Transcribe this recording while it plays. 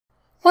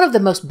One of the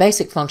most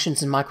basic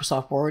functions in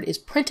Microsoft Word is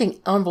printing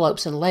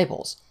envelopes and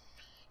labels.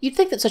 You'd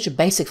think that such a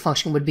basic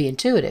function would be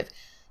intuitive.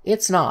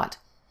 It's not.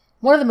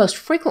 One of the most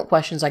frequent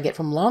questions I get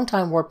from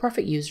longtime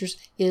WordPerfect users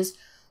is,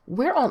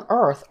 where on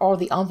earth are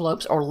the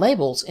envelopes or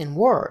labels in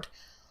Word?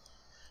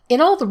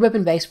 In all the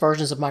ribbon-based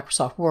versions of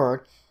Microsoft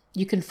Word,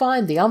 you can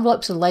find the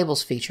Envelopes and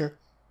Labels feature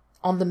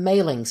on the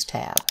Mailings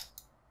tab.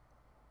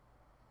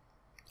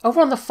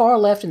 Over on the far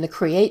left in the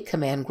Create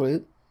command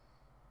group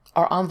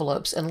are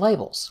Envelopes and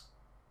Labels.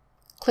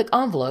 Click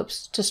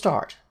Envelopes to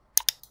start.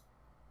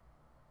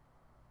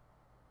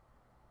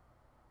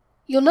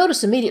 You'll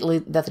notice immediately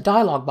that the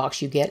dialog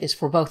box you get is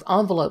for both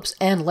envelopes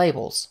and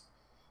labels.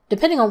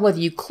 Depending on whether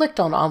you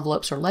clicked on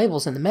envelopes or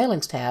labels in the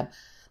Mailings tab,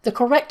 the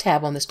correct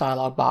tab on this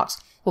dialog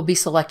box will be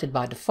selected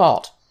by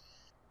default.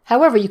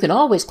 However, you can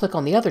always click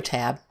on the other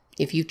tab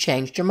if you've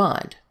changed your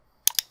mind.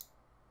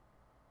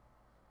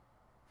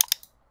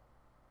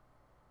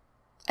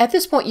 At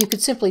this point, you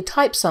could simply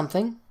type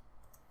something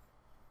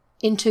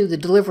into the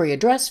delivery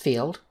address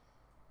field,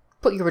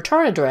 put your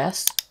return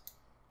address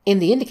in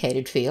the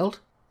indicated field,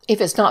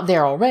 if it's not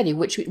there already,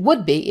 which it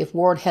would be if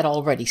Word had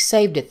already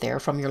saved it there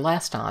from your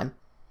last time,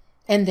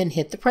 and then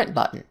hit the print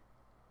button.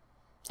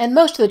 And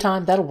most of the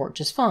time that'll work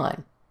just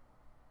fine.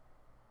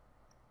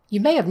 You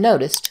may have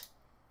noticed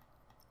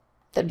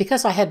that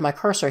because I had my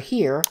cursor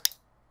here,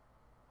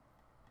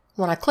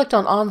 when I clicked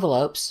on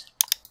envelopes,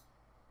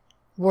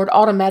 Word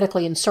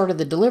automatically inserted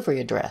the delivery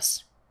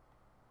address.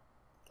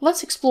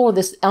 Let's explore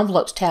this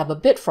Envelopes tab a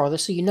bit further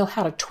so you know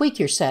how to tweak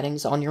your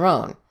settings on your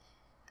own.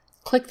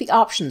 Click the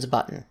Options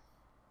button.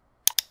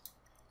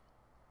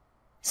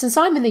 Since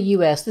I'm in the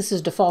US, this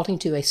is defaulting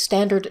to a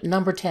standard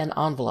number 10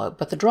 envelope,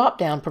 but the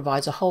drop-down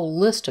provides a whole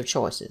list of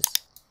choices.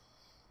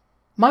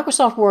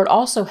 Microsoft Word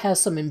also has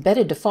some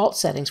embedded default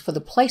settings for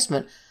the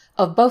placement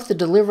of both the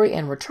delivery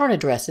and return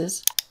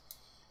addresses,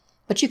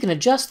 but you can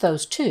adjust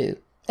those too,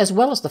 as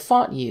well as the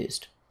font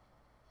used.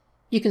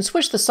 You can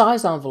switch the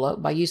size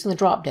envelope by using the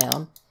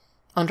drop-down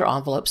under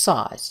Envelope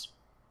Size.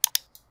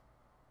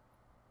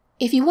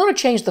 If you want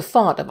to change the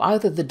font of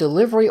either the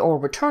delivery or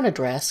return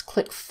address,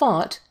 click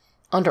Font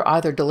under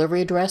either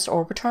delivery address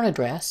or return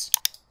address,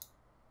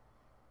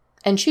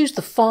 and choose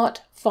the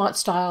font, font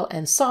style,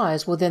 and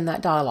size within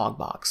that dialog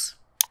box.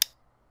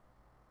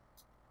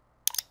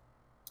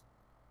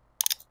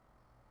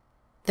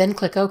 Then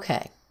click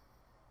OK.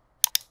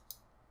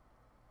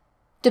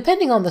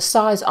 Depending on the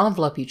size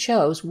envelope you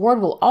chose,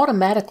 Word will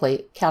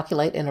automatically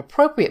calculate an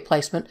appropriate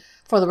placement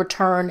for the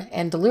return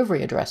and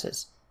delivery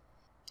addresses.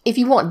 If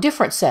you want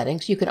different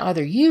settings, you can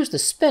either use the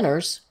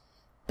spinners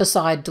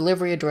beside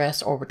delivery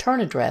address or return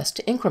address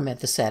to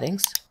increment the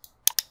settings.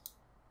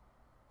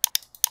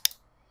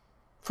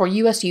 For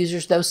US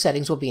users, those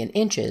settings will be in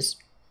inches.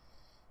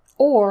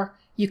 Or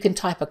you can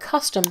type a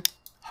custom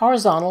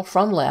horizontal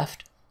from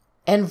left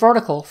and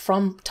vertical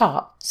from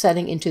top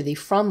setting into the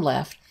from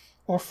left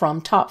or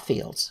from top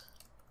fields.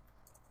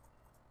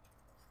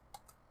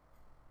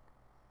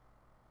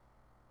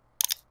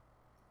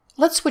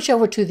 Let's switch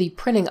over to the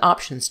Printing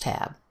Options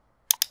tab.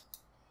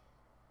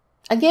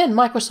 Again,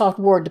 Microsoft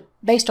Word,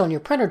 based on your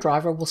printer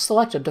driver, will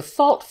select a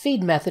default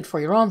feed method for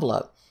your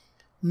envelope.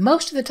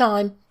 Most of the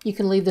time, you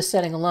can leave this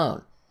setting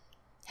alone.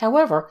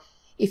 However,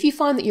 if you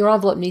find that your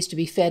envelope needs to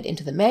be fed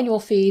into the manual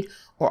feed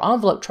or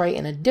envelope tray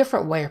in a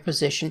different way or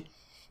position,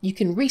 you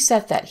can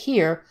reset that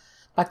here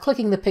by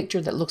clicking the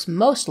picture that looks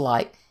most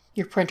like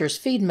your printer's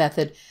feed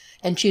method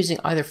and choosing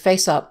either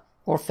face up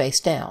or face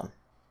down.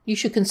 You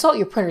should consult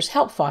your printer's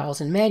help files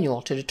and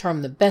manual to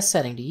determine the best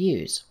setting to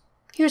use.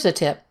 Here's a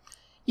tip.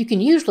 You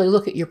can usually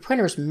look at your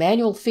printer's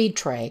manual feed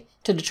tray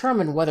to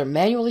determine whether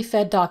manually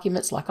fed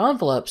documents like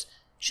envelopes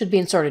should be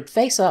inserted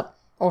face up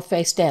or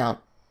face down,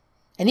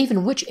 and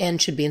even which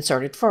end should be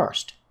inserted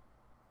first.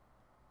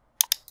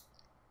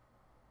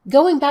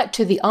 Going back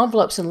to the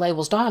Envelopes and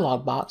Labels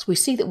dialog box, we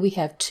see that we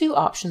have two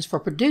options for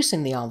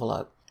producing the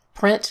envelope,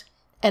 Print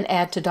and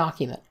Add to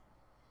Document.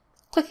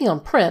 Clicking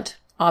on Print,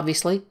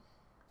 obviously,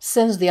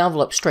 sends the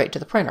envelope straight to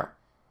the printer.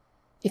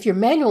 If you're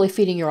manually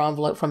feeding your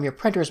envelope from your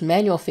printer's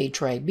manual feed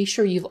tray, be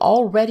sure you've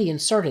already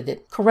inserted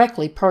it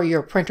correctly per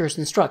your printer's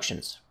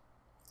instructions.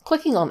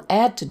 Clicking on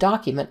Add to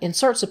Document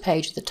inserts a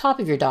page at the top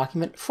of your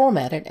document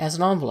formatted as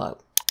an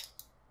envelope.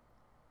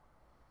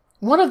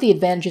 One of the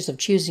advantages of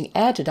choosing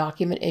Add to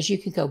Document is you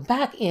can go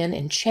back in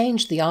and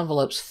change the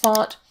envelope's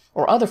font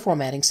or other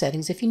formatting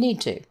settings if you need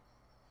to.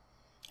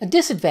 A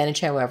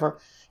disadvantage, however,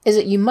 is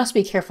that you must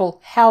be careful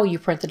how you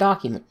print the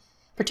document,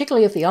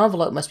 particularly if the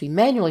envelope must be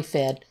manually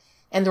fed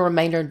and the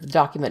remainder of the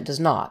document does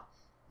not.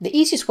 The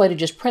easiest way to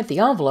just print the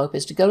envelope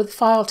is to go to the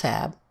File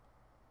tab,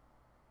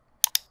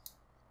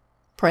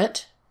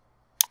 Print,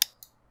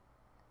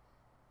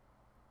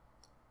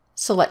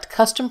 select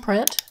Custom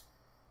Print,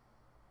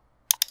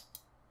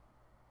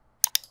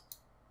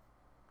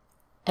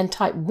 and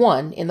type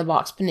 1 in the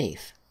box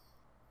beneath.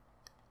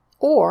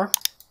 Or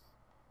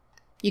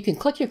you can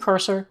click your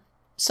cursor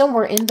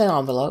somewhere in the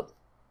envelope,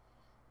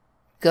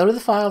 go to the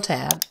File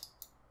tab,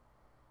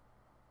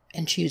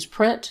 and choose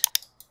Print,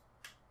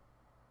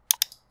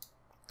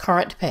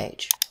 Current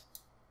page.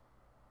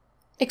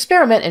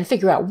 Experiment and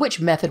figure out which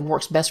method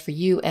works best for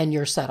you and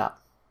your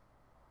setup.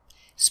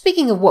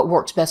 Speaking of what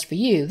works best for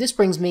you, this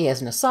brings me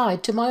as an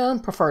aside to my own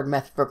preferred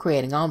method for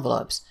creating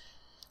envelopes.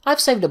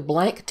 I've saved a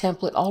blank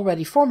template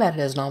already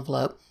formatted as an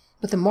envelope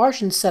with the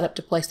margins set up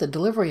to place the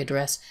delivery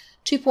address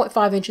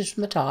 2.5 inches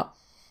from the top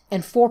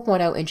and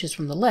 4.0 inches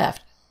from the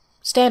left,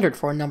 standard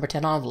for a number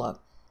 10 envelope.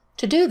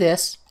 To do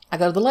this, I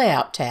go to the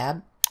Layout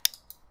tab.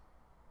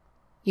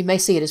 You may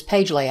see it as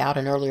page layout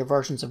in earlier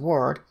versions of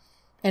Word,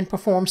 and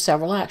perform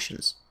several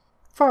actions.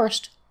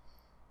 First,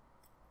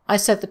 I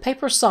set the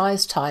paper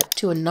size type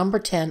to a number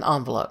 10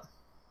 envelope.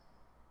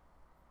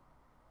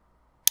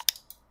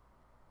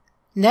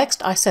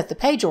 Next, I set the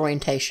page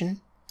orientation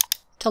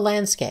to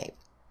landscape.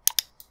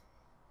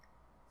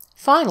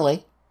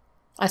 Finally,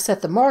 I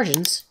set the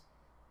margins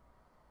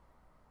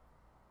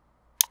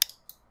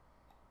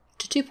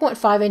to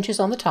 2.5 inches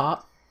on the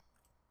top,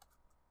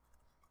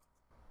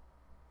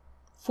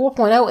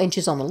 4.0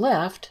 inches on the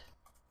left,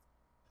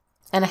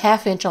 and a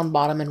 ½ inch on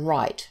bottom and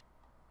right.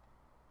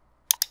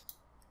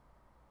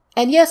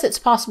 And yes, it's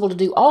possible to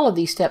do all of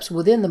these steps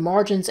within the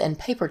Margins and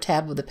Paper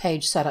tab of the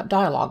Page Setup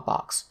dialog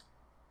box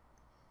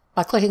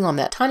by clicking on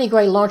that tiny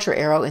gray launcher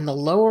arrow in the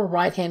lower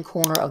right-hand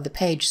corner of the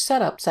Page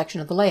Setup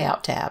section of the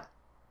Layout tab,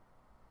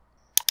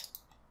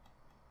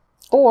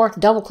 or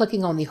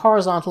double-clicking on the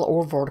horizontal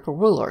or vertical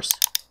rulers.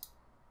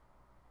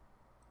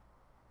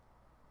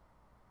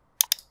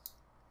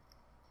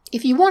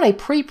 If you want a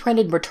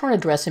pre-printed return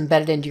address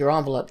embedded into your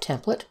envelope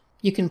template,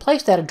 you can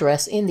place that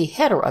address in the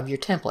header of your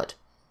template.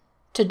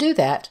 To do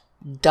that,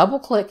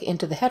 double-click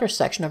into the header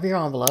section of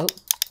your envelope.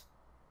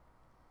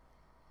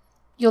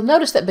 You'll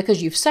notice that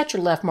because you've set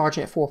your left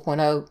margin at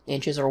 4.0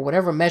 inches or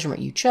whatever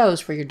measurement you chose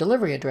for your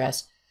delivery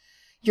address,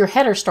 your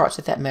header starts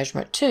at that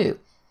measurement too.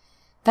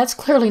 That's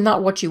clearly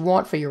not what you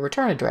want for your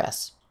return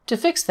address. To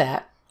fix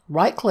that,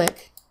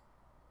 right-click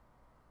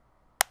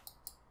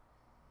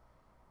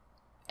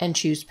and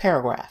choose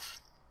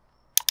Paragraph.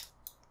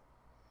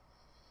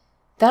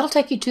 That'll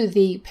take you to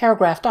the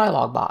Paragraph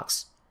dialog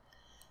box.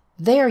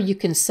 There you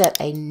can set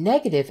a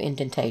negative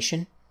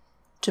indentation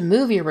to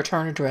move your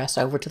return address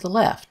over to the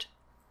left.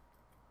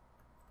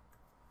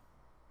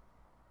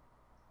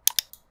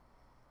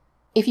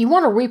 If you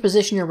want to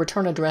reposition your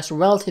return address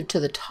relative to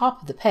the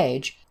top of the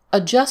page,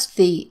 adjust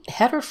the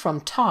Header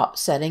from Top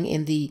setting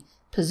in the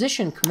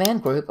Position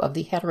command group of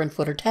the Header and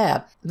Footer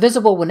tab,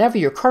 visible whenever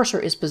your cursor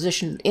is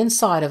positioned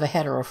inside of a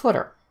header or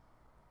footer.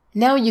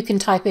 Now you can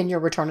type in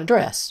your return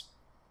address.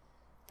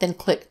 Then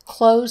click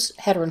Close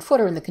Header and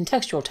Footer in the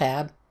Contextual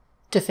tab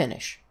to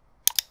finish.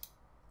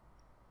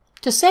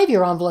 To save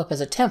your envelope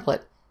as a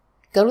template,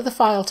 go to the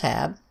File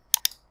tab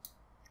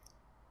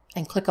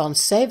and click on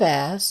Save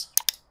As,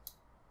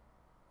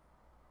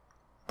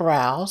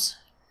 Browse,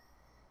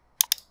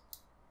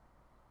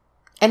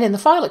 and in the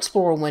File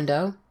Explorer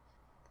window,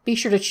 be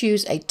sure to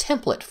choose a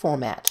template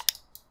format,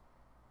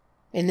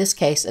 in this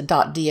case a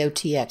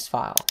 .dotx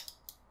file,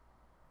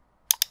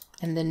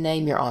 and then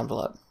name your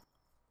envelope.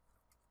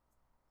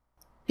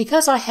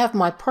 Because I have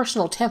my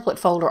personal template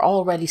folder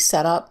already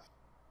set up,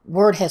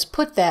 Word has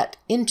put that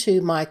into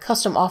my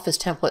Custom Office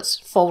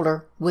Templates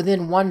folder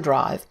within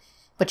OneDrive,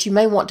 but you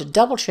may want to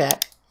double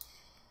check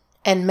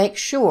and make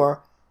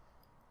sure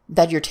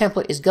that your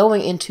template is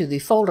going into the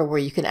folder where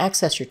you can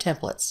access your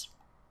templates.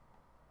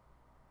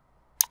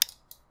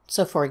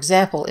 So for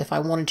example, if I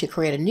wanted to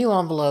create a new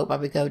envelope, I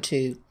would go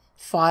to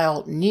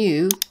File,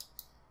 New,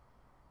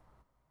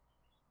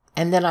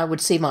 and then I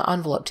would see my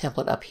envelope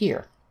template up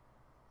here.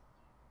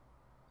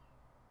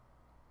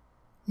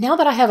 Now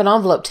that I have an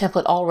envelope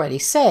template already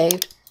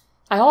saved,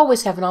 I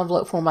always have an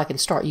envelope form I can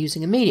start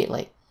using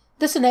immediately.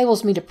 This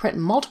enables me to print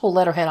multiple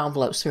letterhead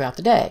envelopes throughout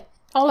the day.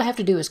 All I have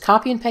to do is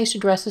copy and paste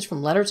addresses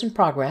from Letters in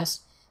Progress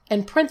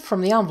and print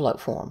from the envelope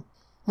form.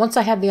 Once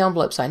I have the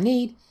envelopes I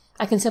need,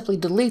 I can simply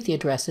delete the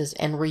addresses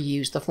and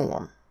reuse the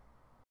form.